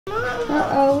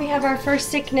Uh-oh, we have our first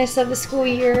sickness of the school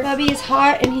year. Bubby is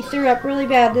hot and he threw up really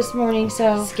bad this morning,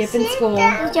 so skipping school.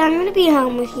 John, I'm gonna be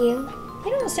home with you.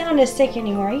 You don't sound as sick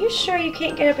anymore. Are you sure you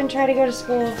can't get up and try to go to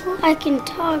school? Well, I can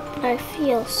talk, but I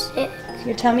feel sick.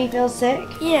 Your tummy feels sick?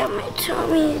 Yeah, my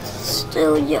tummy is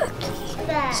still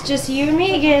yucky. It's just you and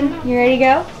me again. You ready to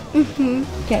go? Mm-hmm.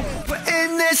 Okay. We're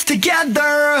in this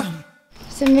together.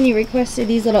 Symphony requested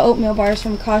these little oatmeal bars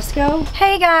from Costco.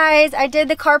 Hey guys, I did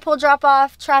the carpool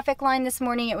drop-off traffic line this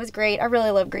morning. It was great. I really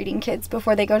love greeting kids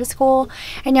before they go to school.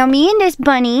 And now me and this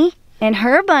bunny and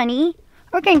her bunny,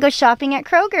 we're gonna go shopping at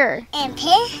Kroger. And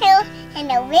Pistol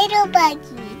and a little buggy.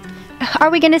 Are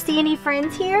we gonna see any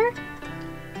friends here?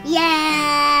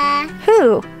 Yeah.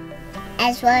 Who?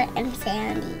 Ezra and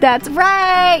Sandy. That's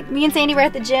right. Me and Sandy were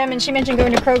at the gym and she mentioned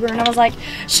going to Kroger and I was like,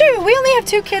 shoot, we only have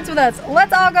 2 kids with us.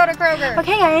 Let's all go to Kroger.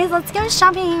 Okay guys, let's go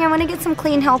shopping. I want to get some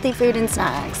clean, healthy food and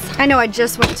snacks. I know I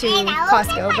just went to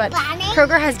Costco, but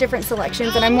Kroger has different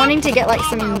selections and I'm wanting to get like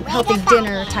some healthy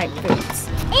dinner type foods.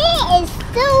 It is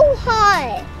so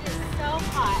hot. It's so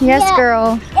hot. Yes, yeah,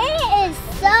 girl. It is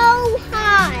so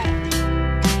hot.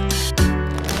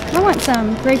 I want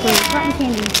some grapefruit, cotton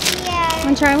candy. Yeah.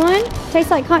 Want to try one?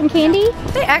 Tastes like cotton candy?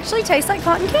 They actually taste like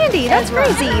cotton candy. That's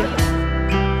crazy.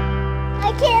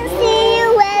 I can't see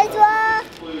you, Ezra.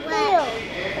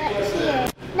 Right here.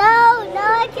 No,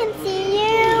 I can see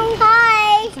you.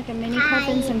 Hi. It's like a mini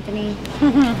Puffin Symphony.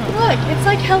 Look, it's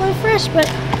like HelloFresh, but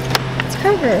it's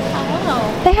Kroger.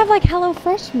 Oh. They have like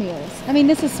HelloFresh meals. I mean,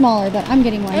 this is smaller, but I'm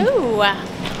getting one. Ooh,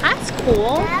 that's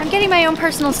cool. I'm getting my own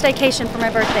personal staycation for my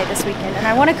birthday this weekend, and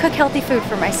I want to cook healthy food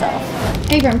for myself.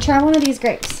 Abram, try one of these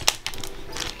grapes.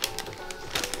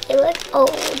 They look old.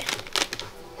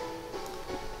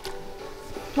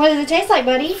 What does it taste like,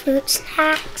 buddy? Fruit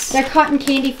snacks. They're cotton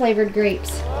candy flavored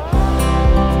grapes.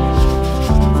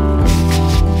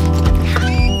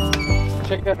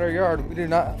 Check out our yard. We do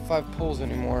not have 5 pools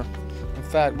anymore. In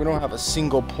fact, we don't have a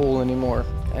single pool anymore.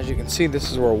 As you can see,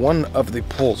 this is where one of the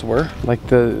pools were. Like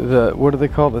the what do they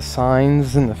call the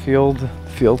signs in the field?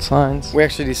 Field signs. We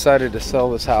actually decided to sell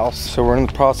this house, so we're in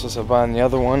the process of buying the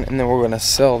other one, and then we're gonna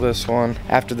sell this one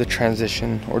after the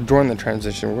transition, or during the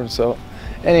transition. We're gonna sell it.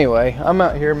 Anyway, I'm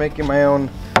out here making my own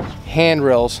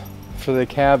handrails for the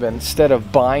cabin. Instead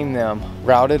of buying them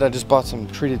routed, I just bought some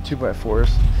treated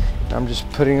 2x4s. I'm just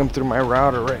putting them through my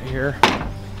router right here.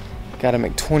 Got to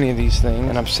make 20 of these things,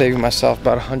 and I'm saving myself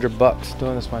about $100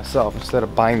 doing this myself instead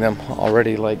of buying them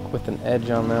already like with an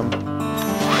edge on them.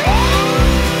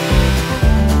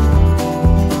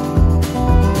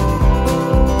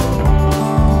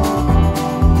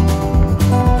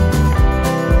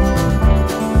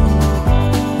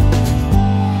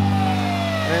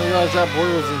 I didn't realize that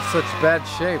board was in such bad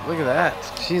shape. Look at that.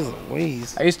 Jeez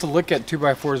Louise. I used to look at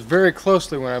 2x4s very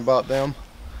closely when I bought them.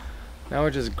 Now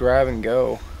I just grab and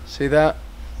go. See that?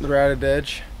 The routed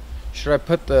edge? Should I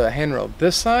put the handrail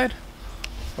this side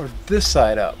or this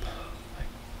side up?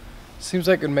 Seems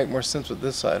like it would make more sense with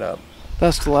this side up.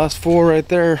 That's the last 4 right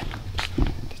there.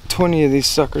 20 of these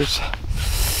suckers.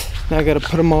 Now I gotta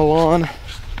put them all on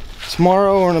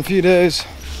tomorrow or in a few days.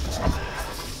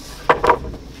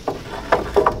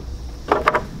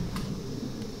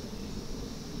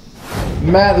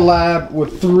 Mad Lab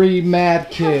with 3 mad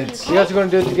kids. You guys are gonna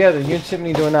do it together. You and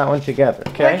Symphony doing that one together,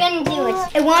 okay? We're gonna do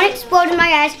it. It won't explode in my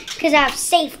eyes because I have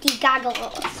safety goggles.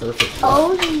 Perfect.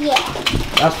 Oh yeah.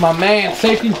 That's my man.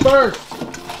 Safety first.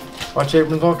 Watch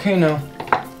Abram's volcano.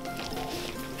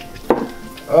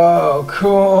 Oh,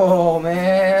 cool,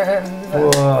 man.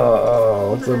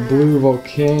 Whoa, it's a blue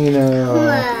volcano.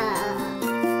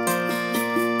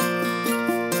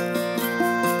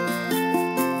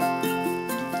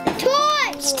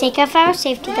 Let's take off our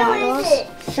safety goggles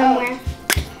somewhere.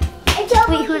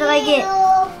 Wait, who did I get?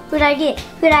 Who did I get?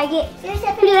 Who did I get?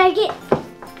 Who did I get?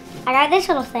 I got this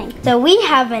little thing. So we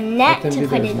have a net to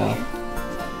put it in.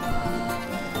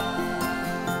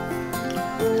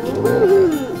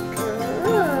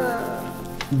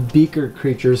 Beaker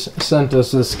Creatures sent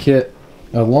us this kit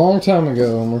a long time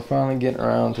ago, and we're finally getting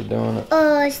around to doing it.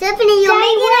 Oh, Stephanie, you're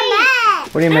making a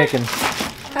mat. What are you making?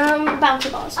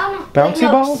 Bouncy balls. Bouncy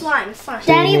balls? Slime.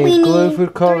 Daddy, we need glue, food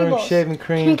 3 coloring, balls. shaving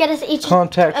cream, Can you get us each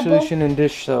contact a bowl? solution, and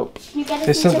dish soap. You get us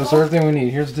They each sent a us bowl? everything we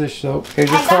need. Here's dish soap. Here's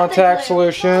your I got the contact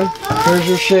glue. solution. Here's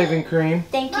your shaving cream.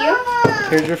 Thank you.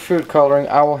 Here's your food coloring.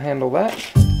 I will handle that.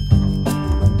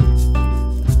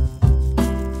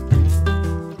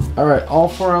 Alright, all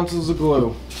 4 ounces of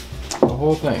glue. The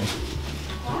whole thing.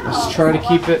 Let's try to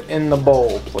keep it in the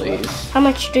bowl, please. How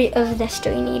much of this do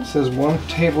we need? It says 1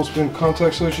 tablespoon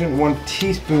contact solution, 1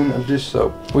 teaspoon of dish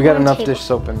soap. We got enough dish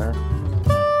soap in there.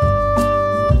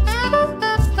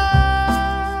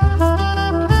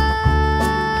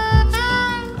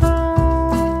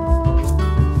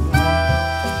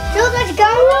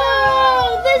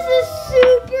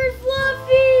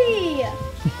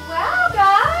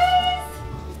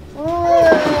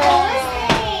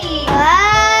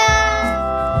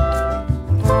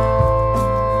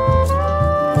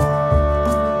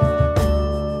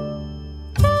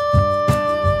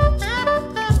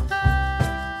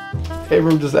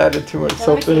 Abram just added too much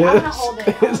soap to his. I'm gonna hold it.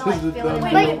 I wanna, like, feel it in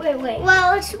my Wait.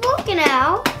 Well, it's smoking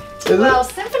out. Well,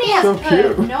 Symphony has So put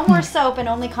cute. no more soap and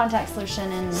only contact solution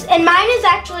And mine is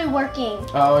actually working.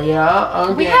 Oh yeah.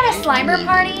 Okay. We had a Slimer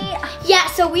party. Yeah,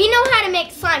 so we know how to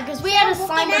make slime because we had a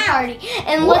Slimer party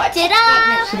and looked it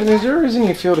up. So, is there a reason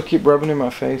you feel to keep rubbing in my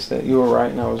face that you were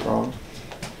right and I was wrong?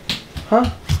 Huh?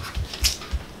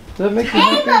 Does that make you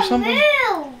happy or something?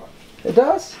 It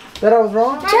does? That I was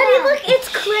wrong? Daddy, look, it's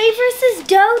clay versus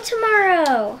dough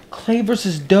tomorrow. Clay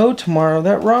versus dough tomorrow.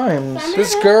 That rhymes.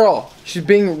 This girl, she's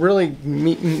being really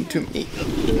mean to me.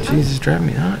 Jesus, drive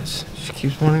me nuts. She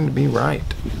keeps wanting to be right.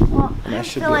 Well, And I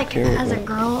should feel be like okay with as a it.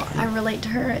 girl, I relate to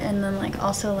her, and then like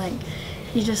also like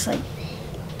you just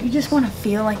want to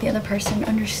feel like the other person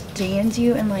understands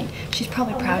you, and like she's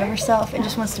probably proud of herself and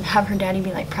just wants to have her daddy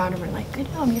be like proud of her, like good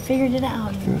job, you figured it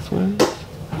out. That's what it is.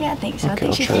 Yeah, I think so. I Okay,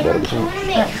 think she's I'll try figured that it too. Want to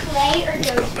make clay or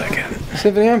dough?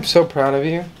 Symphony, I'm so proud of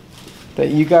you that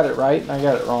you got it right and I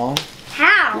got it wrong.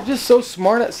 How? You're just so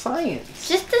smart at science.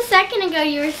 Just a second ago,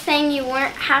 you were saying you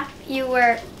weren't happy. You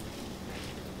were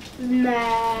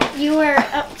mad. You were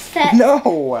upset.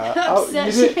 No. upset.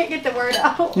 You, She did- can't get the word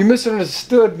out. you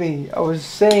misunderstood me. I was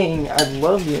saying I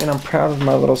love you and I'm proud of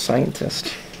my little scientist.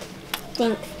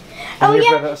 Thanks. And Oh you're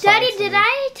yeah, better at Daddy, science than did me.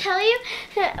 I tell you?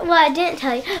 Well, I didn't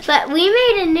tell you, but we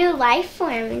made a new life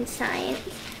form in science.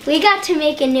 We got to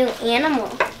make a new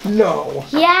animal. No.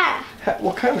 Yeah.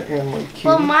 What kind of animal? Cute?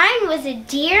 Well, mine was a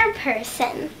deer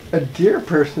person. A deer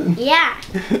person? Yeah.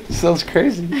 Sounds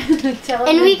crazy.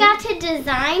 And we got to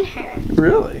design her.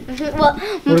 Really? Well,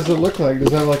 What does it look like? Does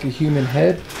it have like a human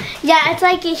head? yeah, it's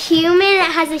like a human.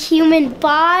 It has a human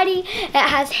body. It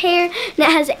has hair. And it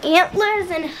has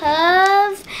antlers and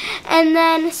hooves. And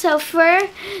then, so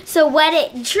what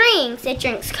it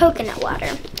drinks coconut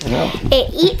water. No.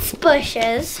 It eats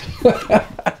bushes.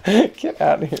 Get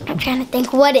out of here. I'm trying to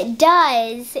think what it does.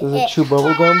 Does it chew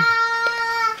bubble gum?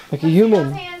 Like a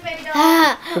human.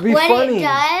 It'd be What funny. it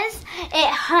does, it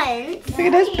hunts. Look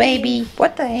at this baby.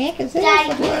 What the heck is this?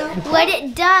 Daddy, what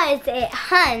it does, it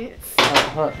hunts.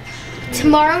 Hunt.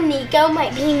 Tomorrow, Nico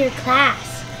might be in your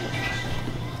class.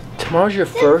 Tomorrow's your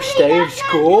first day of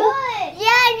school? Yeah,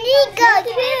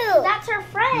 Nico too. That's her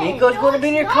friend. Nico's going to be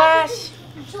in your class?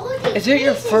 Is it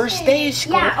your first day of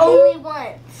school? Yeah, only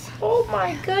once. Oh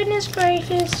my goodness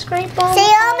gracious, great ball. Say,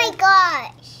 oh my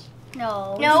gosh.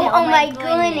 No. No, say, oh my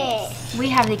goodness. We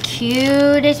have the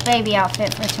cutest baby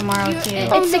outfit for tomorrow too.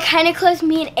 It's the kind of clothes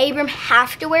me and Abram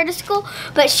have to wear to school,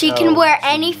 but she can wear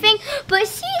anything. But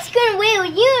she's gonna wear a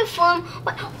uniform.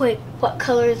 Wait, what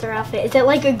color is her outfit? Is it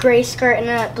like a gray skirt and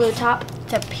a blue top?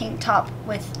 It's a pink top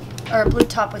with, or a blue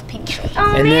top with pink shorts. Oh,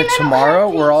 And man, then I don't tomorrow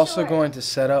have we're pink also shorts. going to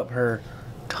set up her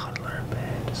toddler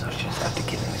bed, so she'll have to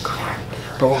get in the car.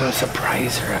 But we're going to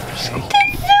surprise her after school.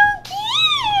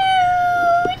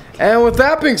 And with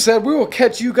that being said, we will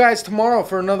catch you guys tomorrow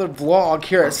for another vlog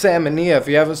here at Sam and Nia. If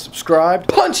you haven't subscribed,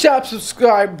 punch that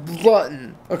subscribe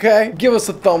button, okay? Give us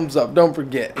a thumbs up. Don't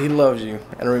forget, he loves you.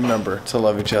 And remember to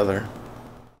love each other.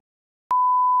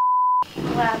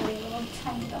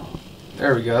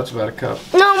 There we go. That's about a cup.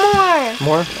 No more.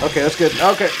 More? Okay, that's good.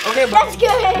 Okay, bye. That's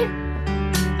good.